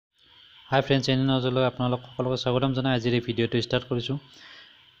Hi friends, চেনেললৈ আপোনালোক সকলোকে স্বাগতম জনাই আজিৰ এই ভিডিঅ'টো ষ্টাৰ্ট কৰিছোঁ।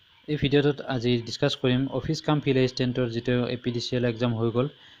 এই ভিডিঅ'টোত আজি ডিসকাস কৰিম অফিস কাম ফিল এচিষ্টেণ্টৰ যেটো APDCL এক্সাম হৈ গ'ল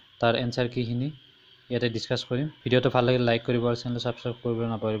তাৰ এনসাৰ কিখিনি ইয়াতে ডিসকাস কৰিম। ভিডিঅ'টো ভাল লাগিলে লাইক কৰিব আৰু চেনেলটো সাবস্ক্ৰাইব কৰিব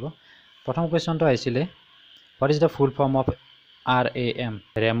নাপাহৰিব। প্ৰথম কোৱেশ্চনটো আহিছিলে what is the full form of RAM?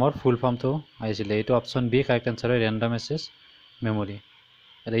 ৰেমৰ ফুল ফৰ্মটো আহিছিলে এইটো অপচন বি কাৰেক্ট আনসাৰ হয় ৰেন্ডম এক্সেছ মেমৰি।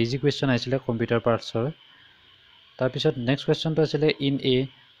 এটা ইজি কোৱেশ্চন আহিছিলে কম্পিউটাৰ পাৰ্টছৰ। তাৰ পিছত নেক্সট কোৱেশ্চনটো আছিলে in a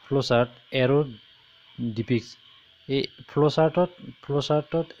flowchart arrow depicts এই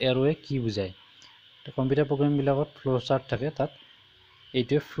flowchartত arrow কি বুজায় কম্পিউটাৰ প্ৰগ্ৰাম বিলাকত flowchart থাকে তাত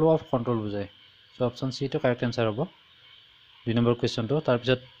এইটো flow of control বুজায় সো অপচন সি টো কাৰেক্ট আনসাৰ হ'ব 2 নম্বৰ কোৱেশ্চনটো। তাৰ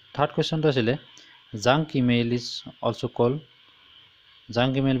পিছত থাৰ্ড কোৱেশ্চনটো আছিলে junk email is also call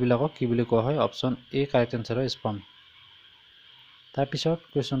junk email বিলাকক কি বুলি কোৱা হয় অপচন এ কাৰেক্ট আনসাৰ হয় স্পাম। তাৰ পিছত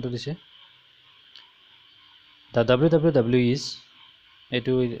কোৱেশ্চনটো দিছে the www is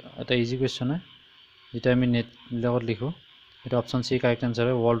এইটো এটা ইজি কোৱেশ্চন হয় যেটা আমি নেট বিলাকত লিখো এটা অপচন সি কাৰেক্ট আনসাৰ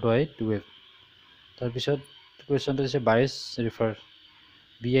হয় ওয়াৰ্ল্ড ওয়াইড ওয়েব। তাৰ পিছত কোৱেশ্চনটো দিছে বাইস refer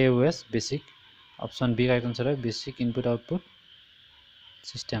BIOS basic option B correct answer হয় basic input output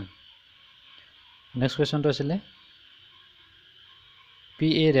system. Next কোৱেশ্চনটো আছিলে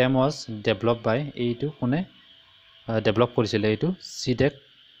PARAM was developed by এইটো কোনে ডেভেলপ কৰিছিলে এইটো CDEC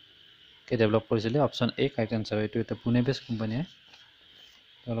কে ডেভেলপ কৰিছিলে অপচন এ কাৰেক্ট আনসাৰ হয় এইটো এটা পুনে বেস কোম্পানীয়ে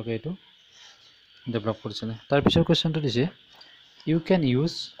তেওঁলোকে এইটো ডেভেলপ কৰিছিলে। তাৰ পিছৰ কোৱেশ্চনটো দিছে U can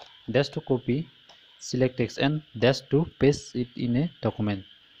use dash two copy select text and dash two paste it in a document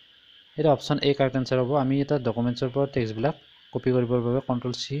এটা অপচন এ কাৰেক্ট আনসাৰ হ'ব। আমি এটা ডকুমেন্টছৰ পৰা টেক্সট বিলাক কপি কৰিবৰ বাবে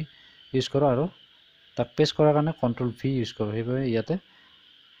কন্ট্ৰোল সি ইউজ কৰো আৰু তাক পেস্ট কৰাৰ কাৰণে কন্ট্ৰোল ভি ইউজ কৰো সেইবাবে ইয়াতে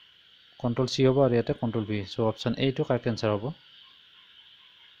কন্ট্ৰোল সি হ'ব আৰু ইয়াতে কন্ট্ৰোল ভি সো অপচন এ টো কাৰেক্ট আনসাৰ হ'ব।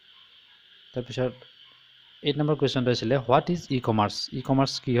 তাৰ পিছত 8 নম্বৰ কোৱেশ্চনটো আছিল হোৱাট ইজ ই-কমাৰ্স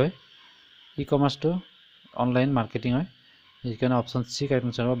ই-কমাৰ্স কি হয় ই-কমাৰ্স টো অনলাইন মাৰ্কেটিং হয় এইখানে অপচন সি কাৰেক্ট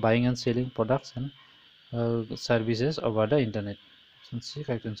আনসাৰ হ'ব buying and selling প্ৰডাক্টস and services over the internet option C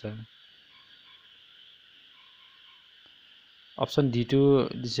correct answer. Option D two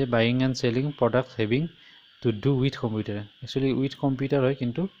দিছে buying and selling products having to do with computer actually with computer হয়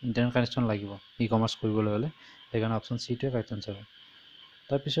কিন্তু internet connection লাগিব e-commerce কৰিবলৈ হলে সেইকাৰণে option সি টো correct answer হয়।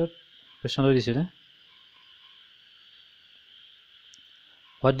 তাৰ পিছত কোৱেশ্চনটো দিছে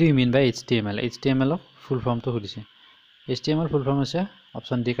What do you mean by HTML? HTML full form to সুধিছে HTML full form হৈছে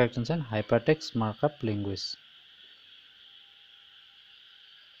option D correct answer hypertext markup language।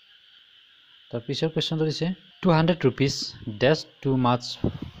 তাৰ পিছৰ কোৱেশ্চনটো দিছে 200 rupees dash too much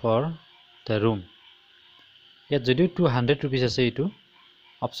for the room ইয়াত যদিও 200 rupees আছে এইটো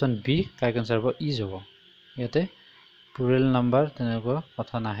অপচন বি কাৰেক্ট আনসাৰ হ'ব ইজ হ'ব ইয়াতে প্লুৰেল নাম্বাৰ তেনেকুৱা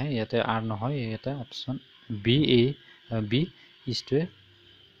কথা নাহে ইয়াতে আৰ নহয় ইয়াতে option B is two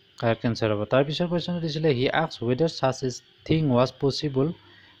correct answer হ'ব। তাৰ পিছৰ কোৱেশ্চনটো দিছিলে he asked whether such a thing was possible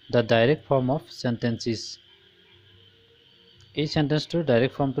the direct form of sentences এই সেন্টেন্সটোৰ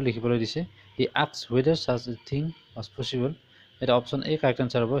ডাইৰেক্ট ফৰ্মটো লিখিবলৈ দিছে he asked whether such a thing was possible এটা অপচন এ কারেক্ট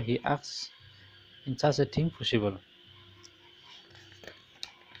আনসার হ'ব he asked in such a thing possible।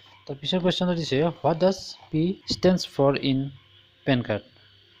 তাৰ পিছৰ কোৱেশ্চনটো দিছে what does P stands for in PAN card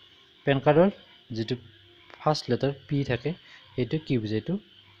PAN cardৰ যেটো first letter P থাকে এইটো কি বুজায় এইটো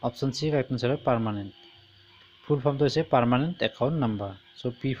অপচন সি কারেক্ট আনসার হয় পার্মানেন্ট ফুল ফর্মটো হৈছে permanent account number so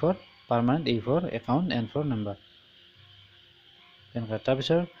P for permanent A for account N for number PAN card। তাৰ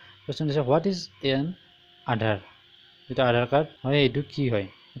পিছৰ কোৱেশ্চন দিছে what is an আধাৰ এটা আধাৰ কাৰ্ড হয় এইটো কি হয়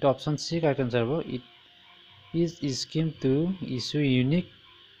এটা অপচন সি কারেক্ট আনসার হ'ব it is scheme to issue unique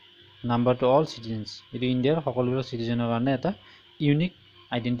number to all citizens এটো ইন্ডিয়াৰ সকলোবোৰ সিটিজেনৰ কাৰণে এটা ইউনিক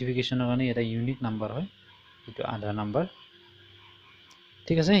আইডেন্টিফিকেশনৰ কাৰণে এটা ইউনিক নাম্বাৰ হয় এটো আধাৰ নাম্বাৰ।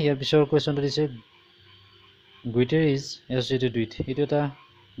 ঠিক আছে ইয়াৰ পিছৰ কোৱেশ্চনটো দিছে গুইটাৰ ইজ এছোচিয়েটেড উইথ এটো এটা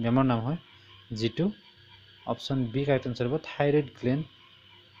বেমাৰ নাম হয় যেটো অপচন বি কাৰেক্ট আনসাৰ হ'ব থাইৰয়েড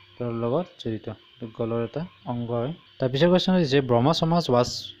গ্ল্যান্ডৰ লগত জড়িত গলৰ এটা অংগ হয়। তাৰ পিছৰ কোৱেশ্চন দিছে ব্ৰহ্ম সমাজ was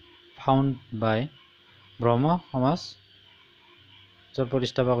found by ব্ৰহ্ম সমাজ যৰ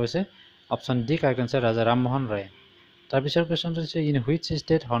প্ৰতিষ্ঠাপক হৈছে option D correct answer Raja Rammohan Roy. তাৰ পিছৰ কোৱেশ্চনটো দিছে in which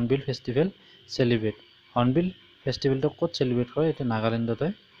state hornbill festival celebrate hornbill ফেষ্টিভেলটো ক'ত সেলিব্ৰেট কৰে এটা নাগালেণ্ডত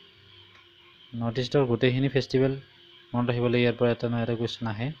হয় নৰ্থ ইষ্টৰ গোটেইখিনি ফেষ্টিভেল মনত ৰাখিবলৈ ইয়াৰ পৰা এটা নহয় এটা কোৱেশ্চন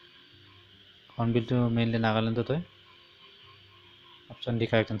আহে হৰ্নবিলটো মেইনলি নাগালেণ্ডত হয় অপচন ডি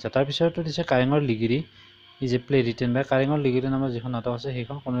কাৰেক্ট আনসাৰ। তাৰ পিছৰটো দিছে কাৰেঙৰ লিগিৰি ইজ এ প্লে ৰিটেন বাই কাৰেঙৰ লিগিৰি নামৰ যিখন নাটক আছে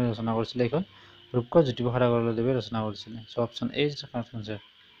সেইখন কোনে ৰচনা কৰিছিলে এইখন ৰূপকোঁৱৰ জ্যোতিপ্ৰসাদ আগৰৱালাদেৱে ৰচনা কৰিছিলে so option A is correct answer.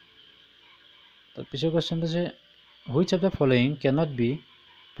 তাৰ পিছৰ কোৱেশ্চনটো আছে which of the following cannot B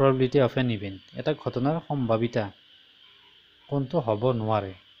probability of an event এটা ঘটনাৰ সম্ভাৱিতা কোনটো হ'ব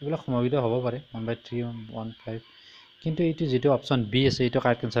নোৱাৰে এইবিলাক সমবিত হ'ব পাৰে 1/3 1/5 কিন্তু এইটো যেটো অপচন বি আছে এইটো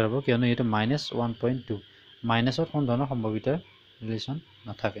কারেক্ট आंसर হ'ব কিয়নো এইটো -1.2 মাইনাসৰ কোন ধৰণৰ সম্ভাৱিত ৰিলেচন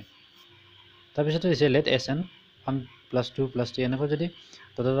নাথাকে তাৰ পিছতে দিছে লেট sn 1 + 2 + 3 এনেকৈ যদি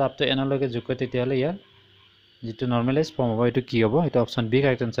তদত আপ টু n লৈকে যোগ কৰে তেতিয়াহলে ইয়াৰ যেটো নরমালাইজ ফর্ম হ'ব এটো কি হ'ব এটা অপচন বি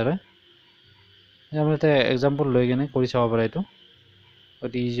কারেক্ট आंसर হয় আমরা এটা एग्जांपल লৈ কেনে কৰি চাব পাৰা এটো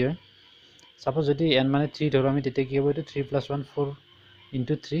অতি ইজি হয় সাপোজ যদি n মানে 3 ধৰো আমি তেতিয়া কি হ'ব এটো 3 + 1 4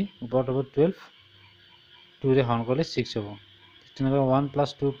 * 3 ওপৰত হ'ব 12 2 ৰে হৰণ কৰিলে 6 হ'ব তেনেকৈ 1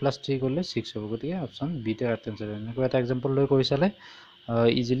 + 2 + 3 কৰিলে 6 হ'ব গতিকে অপচন বি তে কাৰেক্ট आंसर হয় এনেকৈ এটা एग्जांपल লৈ কৰি চালে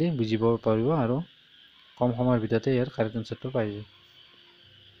ইজিলি বুজিব পাৰিব আৰু কম সময়ৰ ভিতৰতে ইয়াৰ কাৰেক্ট आंसरটো পাই যাব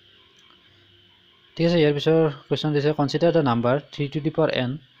ঠিক আছে ইয়াৰ পিছৰ কোৱেশ্চন দিছে consider the number 3 to the power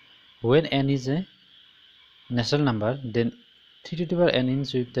n when n is a natural number then 3 to the power n ends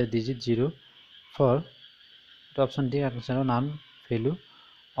with the digit 0 for the option D answer non value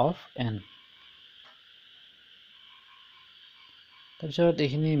of n তাৰপিছত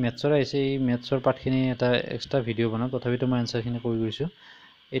এইখিনি মেথছৰ আহিছে এই মেথছৰ পাঠখিনি এটা extra video বনাম তথাপিতো মই আনসাৰখিনি কৈ গৈছো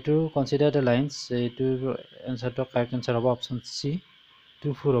এটো কনসিডাৰ দ্য লাইনস এটো আনসাৰটো কারেক্ট आंसर হ'ব অপচন সি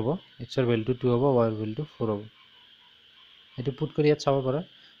 2 4 হ'ব x ৰ ভ্যালুটো 2 হ'ব y ৰ ভ্যালুটো 4 হ'ব এটো পুট কৰি ইয়াত চাব পাৰা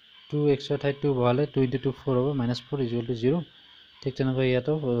 2x ৰ ঠাইত 2 বহালে 2 * 2 4 হ'ব -4 = 0 ঠিক তেনেকৈ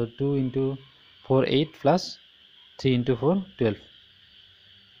ইয়াতো 2 * 4 8 plus 3 * 4 12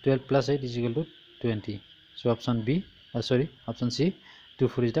 12 plus 8 = 20 so option B sorry option C 2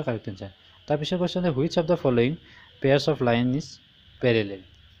 4 is the correct answer তাৰ পিছৰ question which of the following pairs of line is parallel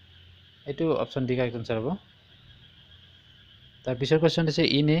এটো option D correct answer হ'ব তাৰ পিছৰ কোৱেশ্চন দিছে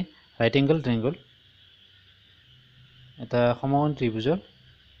in a right angle triangle এটা সমকোণ ত্ৰিভুজৰ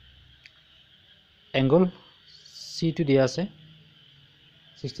angle C টো দিয়া আছে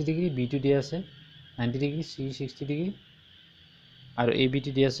 60 ডিগ্ৰী B টো দিয়া আছে 90 ডিগ্ৰী C 60 ডিগ্ৰী আৰু AB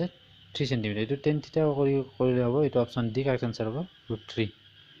টো দিয়া আছে 3 cm এটো tan θ কৰিলে হ'ব এটো অপচন ডি কাৰেক্ট आंसर হ'ব √3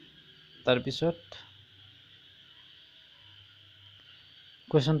 তাৰ পিছত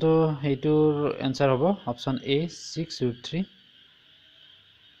কোৱেশ্চনটো এইটোৰ आंसर হ'ব অপচন A 6 √3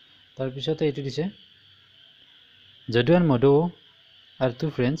 তাৰ পিছত এইটো দিছে Jadu and Madhu are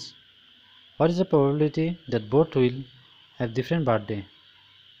two friends what is the probability that both will have different birthday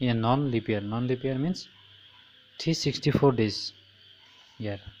in a non-leap year means 364 days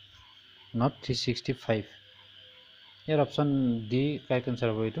here not 365 here option D correct answer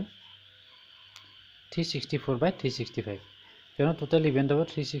hobo etu 364/365 কিয়নো total event হ'ব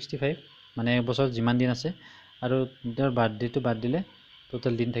 365 মানে এক বছৰ যিমান দিন আছে আৰু তাৰ বাৰ্থডে টো বাদ দিলে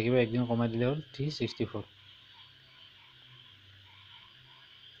টোটাল দিন থাকিব একদিন কমাই দিলে হ'ল 364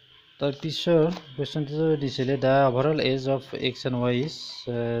 তাৰ পিছৰ কোৱেশ্চনটো দিছিলে the overall age of x and y is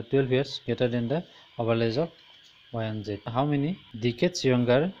 12 years greater than the overall age of y and z how many decades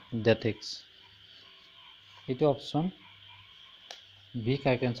younger that x এটো অপচন বি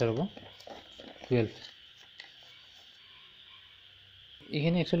কারেক্ট आंसर হ'ব 12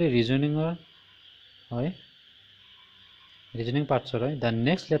 এখানে एक्चुअली ৰিজনিংৰ হয় ৰিজনিং পাৰ্টছৰ হয় the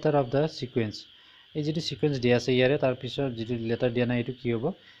next letter of the sequence এই যেটো sequence দিয়া আছে ইয়াৰে তাৰ পিছৰ যেটো লেটাৰ দিয়া নাই এটো কি হ'ব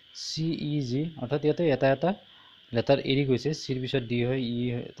C E G অৰ্থাৎ ইয়াতে এটা লেটাৰ এৰি গৈছে C ৰ পিছত D হয় E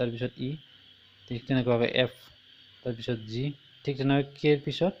তাৰ পিছত E ঠিক তেনেকৈ F তাৰ পিছত G ঠিক তেনেকৈ K ৰ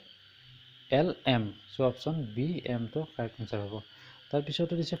পিছত L M so option B M to correct answer হ'ব তাৰ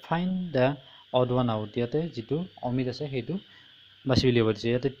পিছতো দিছে find the odd one out ইয়াতে যেটো অমিত আছে হেতু বাছি উলিয়াব দিছে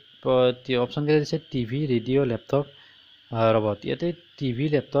ইয়াতে অপচন কেইটা দিছে টিভি ৰেডিও ল্যাপটপ ৰবট ইয়াতে টিভি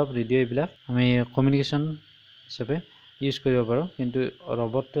ল্যাপটপ ৰেডিও এইবিলাক আমি কমিউনিকেশন হিচাপে ইউজ কৰিব পাৰো কিন্তু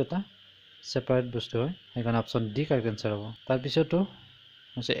ৰবটটো এটা সেপাৰেট বস্তু হয় সেইকাৰণে অপচন ডি কাৰেক্ট आंसर হ'ব তাৰ পিছতো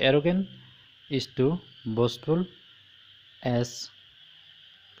আছে arrogant is to boastful as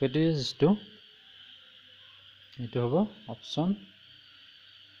courteous to এটো হ'ব অপচন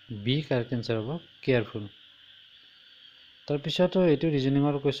বি কারেক্ট आंसर হ'ব careful তাৰ পিছতো এটো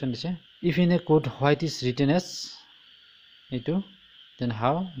ৰিজনিংৰ কোৱেশ্চন দিছে if in a code white is written as এটো then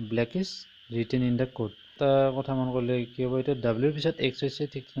how black is written in the code তা কথা মন কৰিলে কি হ'ব এটো w ৰ পিছত x হৈছে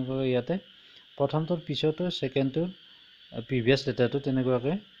ঠিক তেনেকৈ ইয়াতে প্ৰথমটোৰ পিছতো সেকেন্ডটোৰ প্ৰিভিয়াস লেটাৰটো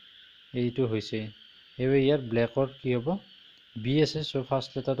তেনেকুৱাকৈ এইটো হৈছে হেৱে ইয়াৰ ব্ল্যাকৰ কি হ'ব বি আছে সো ফাৰ্স্ট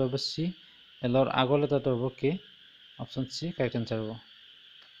লেটাৰটো হ'ব c l ৰ আগৰ লেটাৰটো হ'ব k option c correct answer হ'ব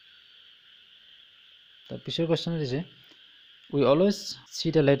তাৰ পিছৰ কোৱেশ্চন দিছে we always see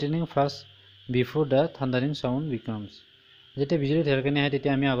the lightning flash before the thundering sound becomes যেতে বিজুলী ঢেৰকনি আহে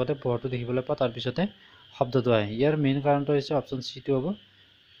তেতিয়া আমি আগতে পোহৰটো দেখিবলৈ পাওঁ তাৰ পিছতে শব্দটো আহে ইয়াৰ মেইন কাৰণটো হৈছে অপচন সি টো হ'ব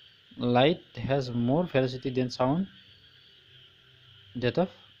light has more velocity than sound that of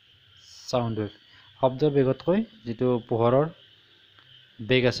sound wave শব্দৰ বেগতকৈ যেটো পোহৰৰ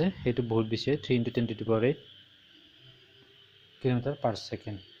বেগ আছে সেইটো বহুত বেছি 3 × 10⁸ km/s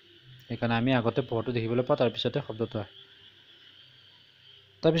সেইকাৰণে আমি আগতে পঢ়টো দেখিবলৈ পাওঁ তাৰ পিছতে শব্দটো আহে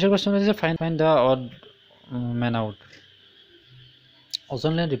তাৰ পিছৰ কোৱেশ্চন আছে ফাইন্ড দা অড ম্যান আউট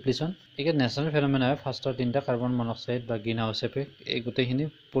ওজন লেয়াৰ ডিপ্লিশ্যন একে ন্যাচাৰাল ফেনোমেনা হয় ফাৰ্ষ্টৰ তিনিটা কাৰ্বন মনোক্সাইড বা গ্ৰীণ হাউচ এফেক্ট এই গোটেইখিনি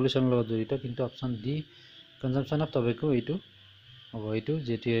পলিউশ্যনৰ লগত জড়িত কিন্তু অপশ্যন ডি কনজাম্পশ্যন অফ টবেকো এইটো হ'ব এইটো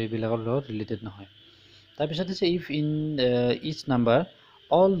যেটি এইবিলাকৰ লগত ৰিলেটেড নহয় তাৰপিছত আছে if in is number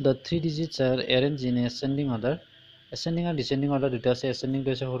all the 3 ডিজিটছ R arrange in ascending order ascending আৰু ডিচেণ্ডিং অৰ্ডাৰ দুটা আছে এছেণ্ডিংটো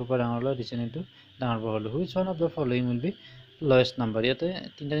হৈছে সৰুৰ পৰা ডাঙৰলৈ ডিচেণ্ডিংটো ডাঙৰ পৰা সৰুলৈ which one of the following will be lowest number ইয়াতে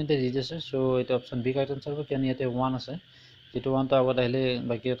তিনিটা ডিজিট আছে চ' এইটো অপশ্যন বি কাৰেক্ট আনচাৰ হ'ব কিয়নো ইয়াতে 1 আছে যেটো 1টো আগত আহিলে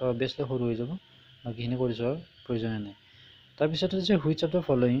বাকি এটা অবভিয়াছলি সৰু হৈ যাব বাকিখিনি কৰি যোৱাৰ প্ৰয়োজন নাই তাৰপিছত আছে which of the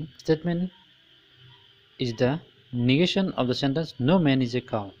following statement is the negation of the sentence no man is a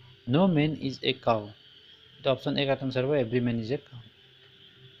cow no man is a cow the option a correct answer every man is a cow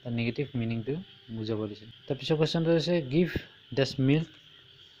the negative meaning to bujhabo dise ta pisor question to ase give this milk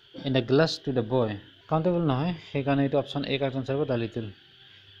in a glass to the boy countable nohoy he karone etu option a correct answer the little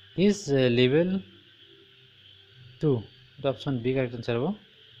is level 2 the option b correct answer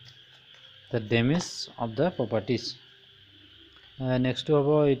the damage of the properties next to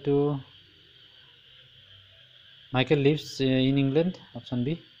hobo etu Michael lives in England. Option B.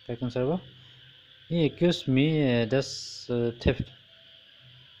 Correct answer. He accused me this theft.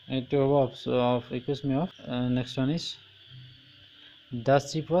 It of accused me of. Next one is the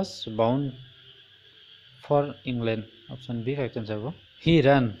ship was bound for England. Option B. Correct answer. He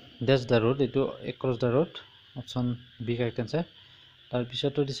ran. That's the road. It across the road. Option B. Correct answer. তাৰ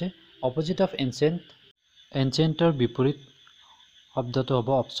পিছতো দিছে opposite of ancient. Ancientor বিপৰীত শব্দটো হ'ব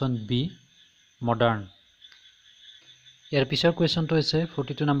option B. Modern. ইয়াৰ পিছৰ কোৱেশ্চনটো হৈছে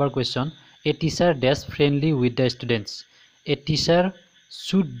 42 number question a teacher dash friendly with the students a teacher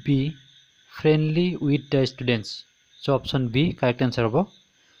should be friendly with the students so' option B correct answer হ'ব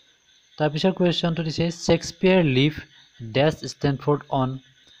তাৰপিছৰ কোৱেশ্চনটো দিছে শেক্সপিয়াৰ live dash Stanford on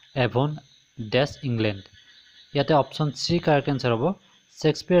Evan dash England ইয়াতে option C correct answer হ'ব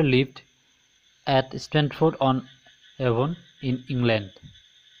শেক্সপিয়াৰ lived at Stanford on Evan in England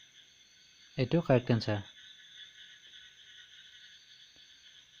এইটো correct answer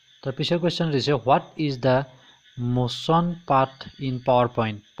The picture question is what is the motion path in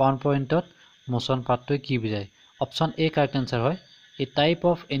PowerPoint? PowerPoint motion path to ki bujai. Option A correct answer hoy a type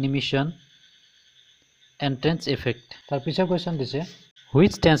of animation entrance effect. The picture question is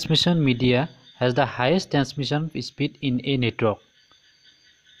which transmission media has the highest transmission speed in a network?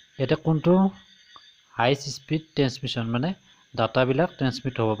 Eta kontu highest speed transmission mane data bilak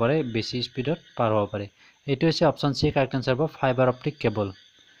transmit hobo pare besi speed par hobo pare. Etu hoise option C correct answer hobo fiber optic cable.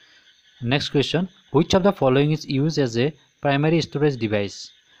 Next question, which of the following is used as a primary storage device?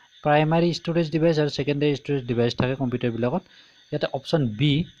 Primary storage device or secondary storage device thake computer bilagot yate option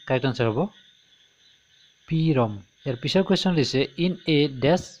B correct answer hobo PROM. Here pisor question is in a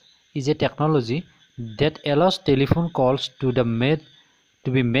dash is a technology that allows telephone calls to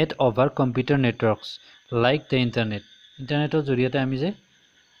be made over computer networks like the internet. Internet or joriyate ami je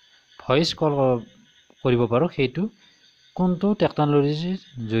voice call koribo paro heitu কোনটো টেকনলজিৰ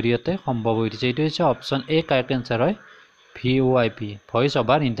জৰিয়তে সম্ভৱ হৈছে এইটো হৈছে option এ correct answer হয় VoIP voice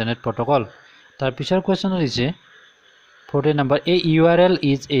over internet protocol তাৰ পিছৰ question হৈছে 40 number a URL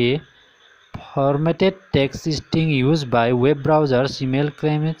is a formatted text string used by web browsers email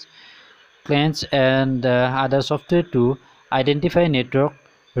clients and other software to identify network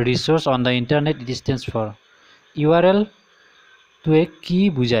resource on the internet it stands for URL to a কি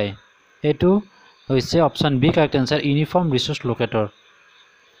বুজায় এটো হৈছে option B correct answer uniform resource লোকেটৰ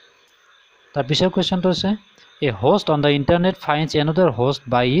তাৰ পিছৰ কোৱেশ্চনটো আছে এ host on the internet finds another host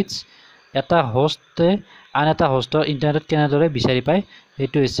by its এটা হোষ্টে আন এটা হোষ্টৰ ইন্টাৰনেট কেনেদৰে বিচাৰি পায়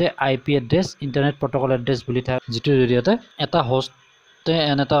এটো হৈছে IP address internet protocol address বুলি থাকে যেটো জৰিয়তে এটা হোষ্টে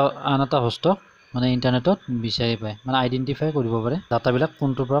আন এটা হোষ্টক মানে ইন্টাৰনেটত বিচাৰি পায় মানে আইডেন্টিফাই কৰিব পাৰে ডাটাবিলাক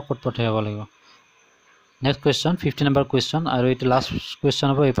কোনটোৰ পৰা ক'ত পঠাব লাগিব Next question 50 number question আৰু এটো লাষ্ট question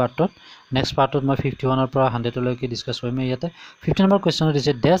হ'ব এই পাৰ্টত next পাৰ্টত মই 51 পৰা 100 লৈকে ডিসকাস কৰিম ইয়াতে 50 number question is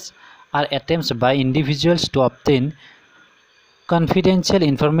dash are attempts by individuals to obtain confidential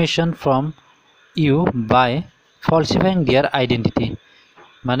information from you by falsifying their identity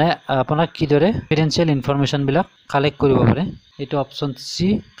মানে আপোনাক কি দৰে confidential information বিলাক কালেক্ট কৰিব পাৰে এটো অপচন সি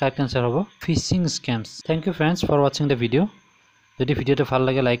কাৰেক্ট আনসাৰ হ'ব fishing scams thank U friends for watching the video যদি ভিডিওটো ভাল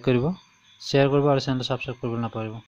লাগে লাইক কৰিব শেয়াৰ কৰব আৰ চ্যানেল সাবস্ক্ৰাইব কৰব না পাৰব